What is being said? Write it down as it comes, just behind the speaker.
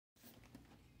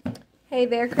Hey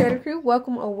there, Creator Crew.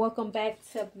 Welcome or welcome back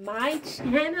to my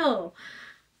channel.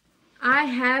 I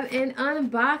have an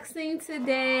unboxing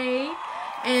today.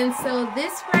 And so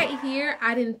this right here,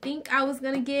 I didn't think I was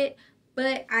going to get,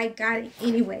 but I got it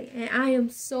anyway. And I am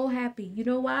so happy. You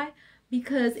know why?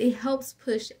 Because it helps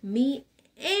push me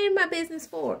and my business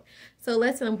forward. So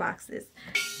let's unbox this.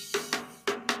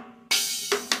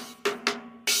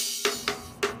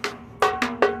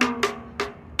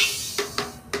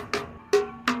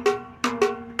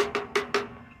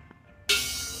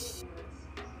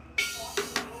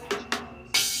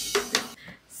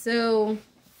 So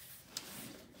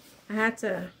I had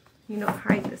to,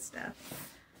 hide this stuff.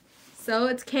 So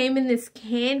it came in this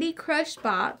Candy Crush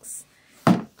box.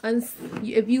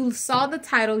 If you saw the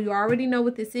title, you already know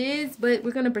what this is, but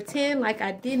we're going to pretend like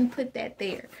I didn't put that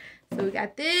there. So we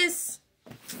got this,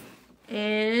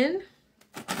 and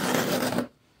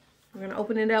we're going to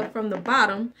open it up from the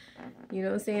bottom. You know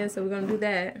what I'm saying? So we're going to do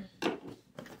that.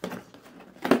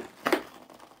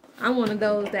 I'm one of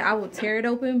those that I will tear it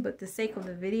open, but for the sake of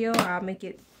the video, I'll make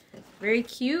it very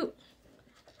cute.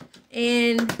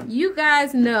 And you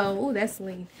guys know, oh, that's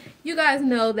lean. You guys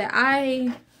know that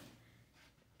I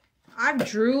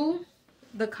drew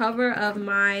the cover of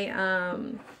my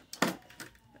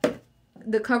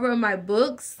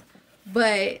books,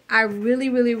 but I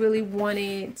really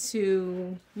wanted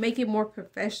to make it more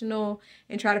professional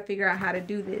and try to figure out how to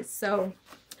do this. So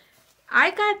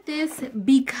I got this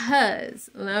because,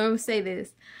 and I'm going to say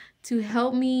this, to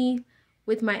help me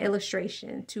with my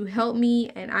illustration, to help me,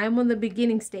 and I'm on the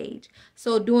beginning stage.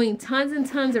 So doing tons and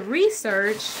tons of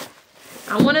research,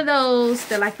 I'm one of those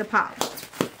that like to pop.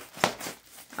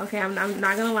 Okay, I'm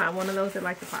not going to lie, I'm one of those that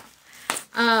like to pop.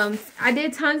 I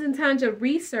did tons and tons of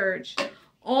research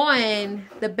on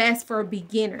the best for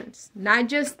beginners. Not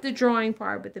just the drawing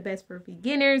part, but the best for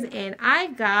beginners. And I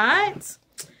got...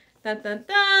 Dun, dun,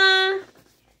 dun.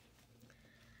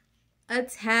 A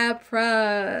Tab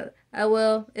Pro.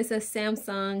 Well, it's a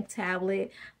Samsung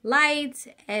tablet Lite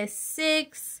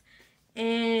S6,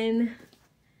 and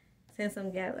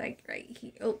Samsung got like right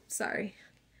here. Oh, sorry.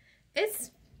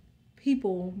 It's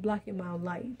people blocking my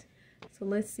light. So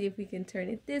let's see if we can turn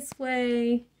it this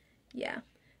way. Yeah.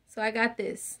 So I got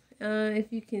this.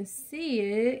 If you can see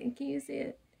it, can you see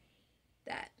it?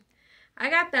 That.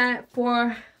 I got that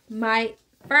for my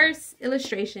first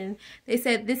illustration. They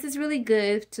said this is really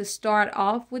good to start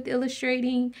off with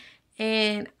illustrating,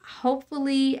 and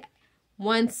hopefully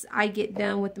once I get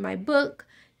done with my book,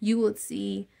 you will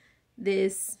see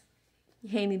this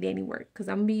handy dandy work, because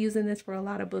I'm gonna be using this for a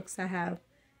lot of books I have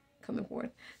coming forth.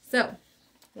 So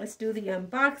let's do the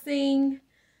unboxing.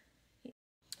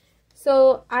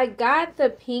 So I got the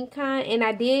pink kind, and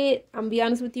I'm gonna be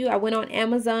honest with you, I went on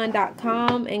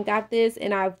Amazon.com and got this,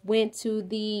 and I went to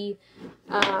the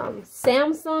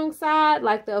Samsung side,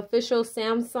 like the official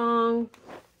Samsung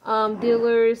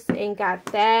dealers, and got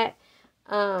that.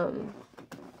 And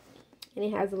it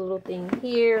has a little thing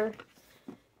here.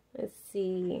 Let's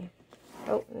see.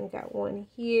 Oh, I got one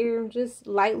here. Just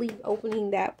lightly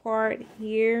opening that part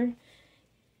here.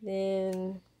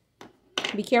 Then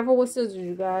be careful with scissors,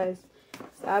 you guys.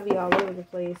 So I'll be all over the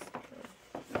place.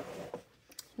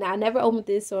 Now, I never opened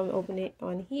this, so I'm opening it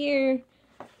on here.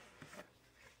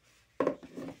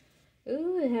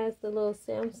 Ooh, it has the little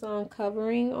Samsung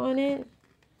covering on it.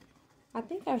 I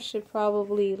think I should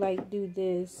probably, like, do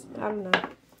this. I don't know.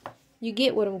 You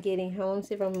get what I'm getting. Let me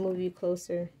see if I'm going to move you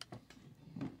closer.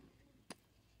 I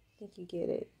think you get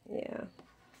it. Yeah.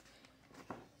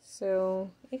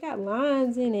 So, it got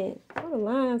lines in it. Where the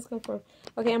lines come from?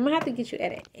 Okay, I'm going to have to get you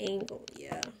at an angle.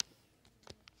 Yeah.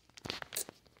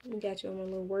 I got you on my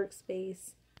little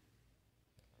workspace.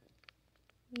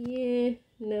 Yeah.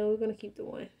 No, we're going to keep the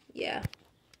one. Yeah.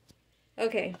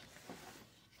 Okay.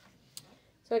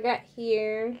 So, I got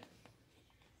here.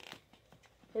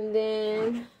 And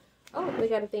then, oh, we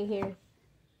got a thing here.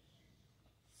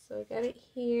 So, I got it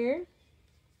here.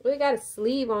 We got a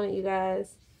sleeve on it, you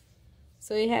guys.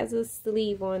 So it has a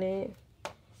sleeve on it.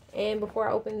 And before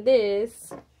I open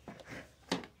this,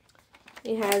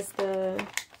 it has the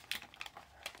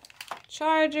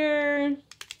charger.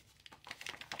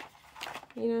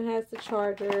 It has the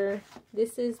charger.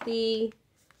 This is the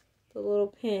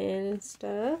little pen and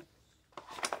stuff.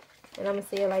 And I'm going to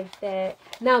say it like that.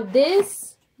 Now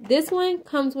this one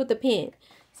comes with a pen.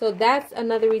 So that's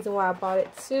another reason why I bought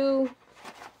it too.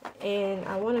 And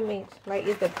I want to make, like,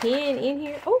 is the pen in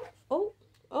here?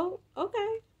 Oh,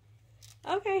 okay.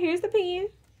 Okay, here's the pen.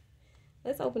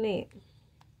 Let's open it.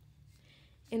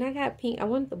 And I got pink. I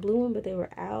wanted the blue one, but they were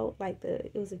out. Like,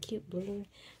 it was a cute blue one.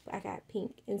 But I got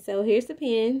pink. And so here's the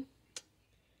pen.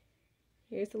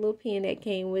 Here's the little pen that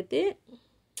came with it.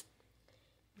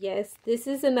 Yes, this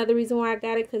is another reason why I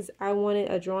got it, because I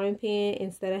wanted a drawing pen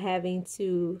instead of having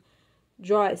to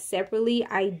draw it separately.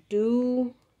 I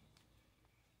do,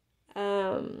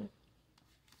 let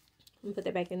me put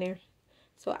that back in there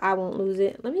so I won't lose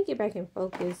it. Let me get back in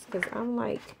focus because I'm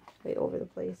like way over the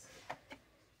place.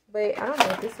 But I don't know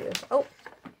what this is. Oh,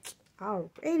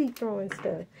 already throwing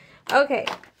stuff. Okay.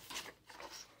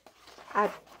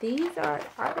 These are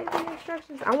they the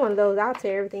instructions? I want those. I'll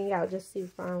tear everything out just to see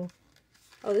if I'm...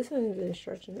 Oh, this one's the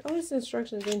instructions. Oh, it's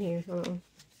instructions in here. Hold on.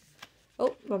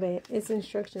 Oh, my bad. It's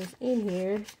instructions in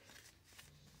here.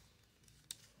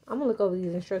 I'm gonna look over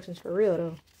these instructions for real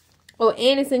though. Oh,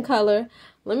 and it's in color.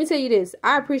 Let me tell you this.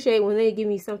 I appreciate when they give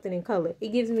me something in color. It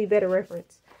gives me better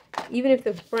reference. Even if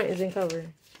the front is in color.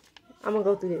 I'm gonna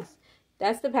go through this.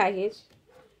 That's the package.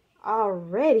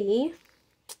 Already.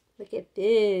 Look at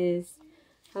this.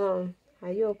 Hold on. How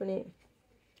you open it?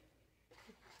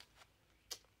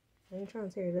 I ain't trying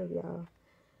to tear it up, y'all.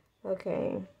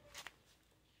 Okay.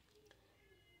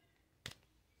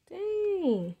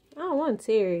 Dang. I don't want to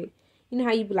tear it. You know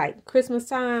how you be like, Christmas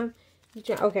time? You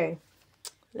try, okay.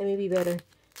 Let me be better.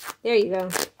 There you go.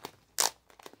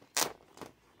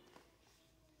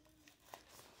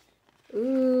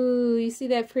 Ooh, you see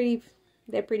that pretty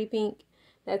pink?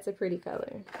 That's a pretty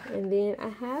color. And then I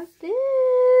have this.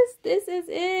 This is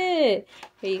it.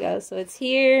 Here you go. So it's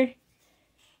here.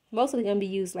 Mostly gonna be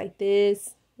used like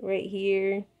this right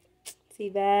here. See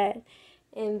that?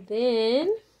 And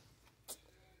then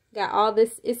got all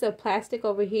this. It's a plastic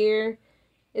over here.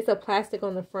 It's a plastic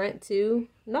on the front too.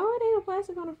 No, it ain't a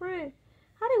plastic on the front.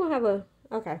 How they gonna have a...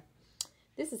 Okay.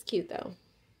 This is cute though.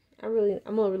 I'm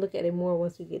gonna look at it more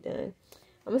once we get done.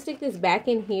 I'm gonna stick this back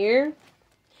in here.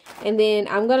 And then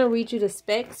I'm gonna read you the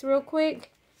specs real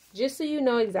quick. Just so you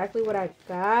know exactly what I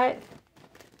got.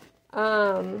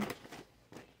 Oh,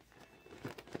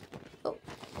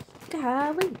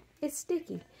 golly, it's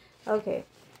sticky. Okay,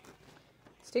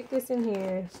 stick this in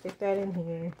here, stick that in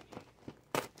here.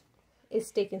 It's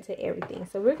sticking to everything,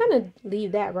 so we're gonna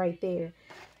leave that right there.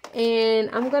 And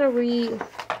I'm gonna read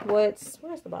where's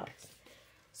the box.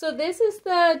 So this is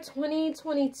the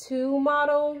 2022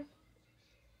 model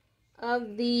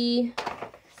of the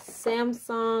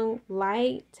Samsung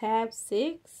Lite Tab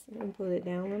 6. Let me pull it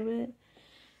down a little bit.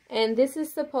 And this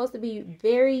is supposed to be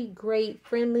very great,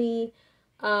 friendly,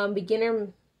 beginner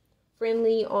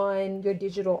friendly on your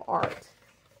digital art.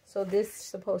 So this is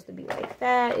supposed to be like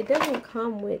that. It doesn't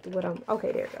come with what I'm...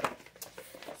 Okay, there we go.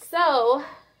 So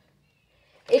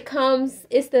it comes...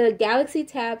 It's the Galaxy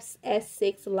Tab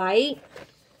S6 Lite.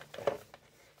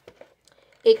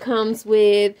 It comes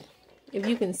with, if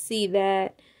you can see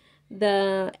that,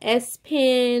 the S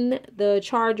Pen, the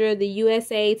charger, the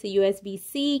USA to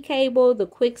USB-C cable, the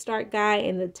quick start guide,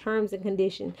 and the terms and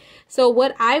conditions. So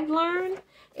what I've learned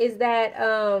is that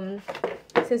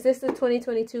since this is the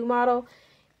 2022 model,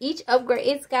 each upgrade,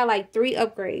 it's got like 3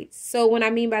 upgrades. So what I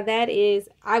mean by that is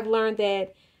I've learned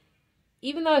that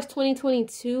even though it's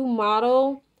 2022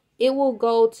 model, it will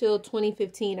go till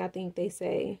 2015, I think they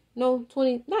say. No,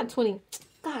 20, not 20.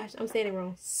 Gosh, I'm saying it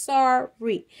wrong.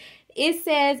 Sorry. It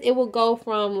says it will go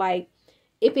from like,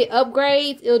 if it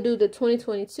upgrades, it'll do the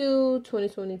 2022,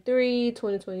 2023,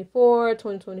 2024,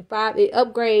 2025. It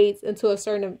upgrades into a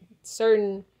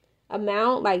certain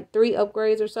amount, like 3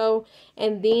 upgrades or so.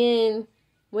 And then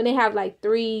when they have like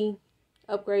 3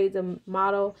 upgrades a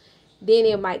model, then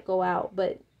it might go out.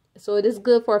 But so it is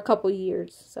good for a couple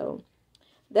years. So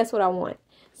that's what I want.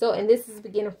 So, and this is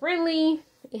beginner friendly.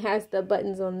 It has the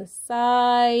buttons on the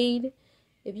side.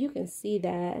 If you can see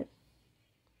that.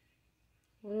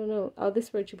 I don't know. Oh, this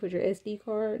is where you put your SD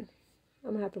card.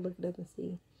 I'm gonna have to look it up and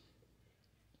see.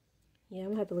 Yeah, I'm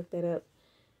gonna have to look that up.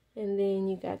 And then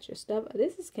you got your stuff.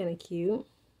 This is kind of cute.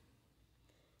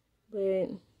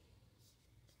 But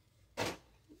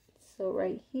so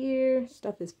right here,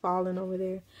 stuff is falling over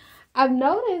there. I've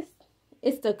noticed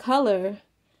it's the color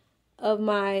of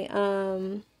my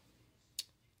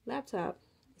laptop,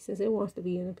 since it wants to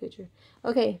be in the picture.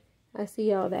 Okay, I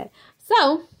see all that.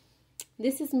 So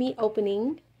this is me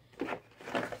opening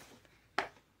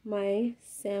my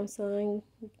Samsung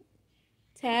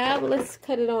Tab. Let's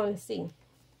cut it on and see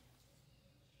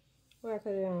where I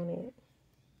cut it on at.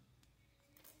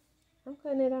 I'm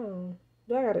cutting it on.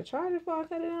 Do I gotta charge it before I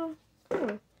cut it on? Come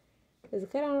on. Is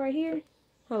it cut on right here?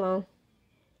 Hold on.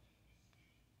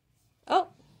 Oh,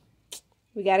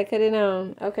 we gotta cut it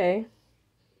on. Okay.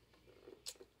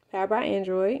 Powered by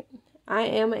Android. I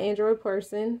am an Android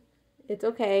person. It's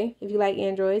okay if you like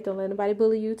Android. Don't let anybody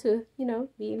bully you to, you know,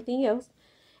 be anything else.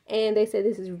 And they said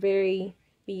this is very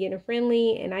beginner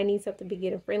friendly, and I need something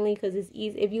beginner friendly because it's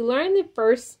easy. If you learn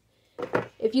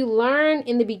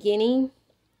in the beginning,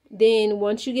 then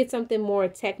once you get something more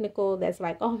technical that's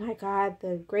like, oh my God,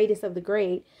 the greatest of the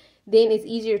great, then it's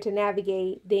easier to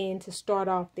navigate than to start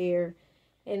off there.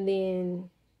 And then,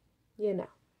 you know,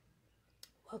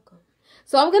 welcome.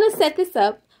 So I'm going to set this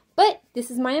up, but this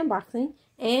is my unboxing.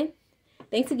 And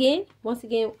thanks again. Once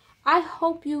again, I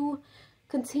hope you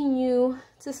continue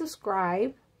to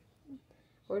subscribe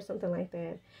or something like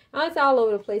that. Oh, it's all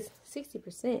over the place.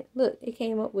 60%. Look, it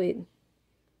came up with,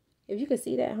 if you can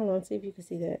see that, hold on, see if you can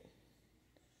see that.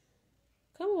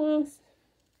 Come on.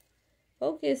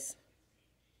 Focus.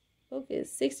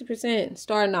 Focus. 60%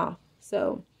 starting off.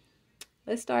 So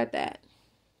let's start that.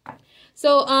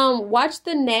 So watch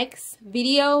the next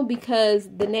video, because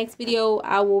the next video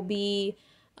I will be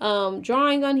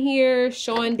drawing on here,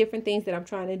 showing different things that I'm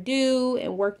trying to do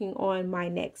and working on my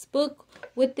next book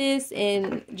with this.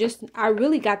 And just, I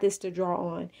really got this to draw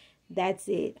on. That's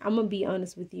it. I'm gonna be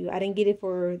honest with you. I didn't get it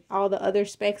for all the other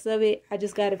specs of it. I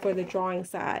just got it for the drawing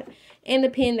side and the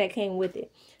pen that came with it.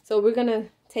 So we're gonna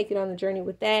take it on the journey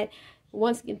with that.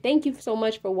 Once again, thank you so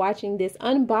much for watching this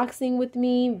unboxing with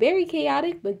me. Very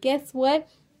chaotic, but guess what?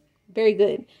 Very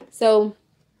good. So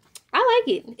I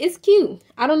like it. It's cute.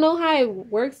 I don't know how it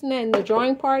works in the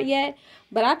drawing part yet,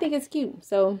 but I think it's cute.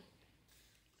 So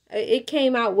it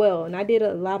came out well, and I did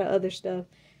a lot of other stuff,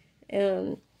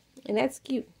 and that's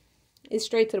cute. It's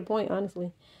straight to the point,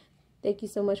 honestly. Thank you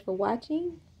so much for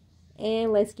watching,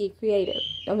 and let's get creative.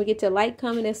 Don't forget to like,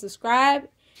 comment, and subscribe,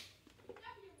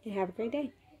 and have a great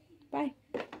day. Bye.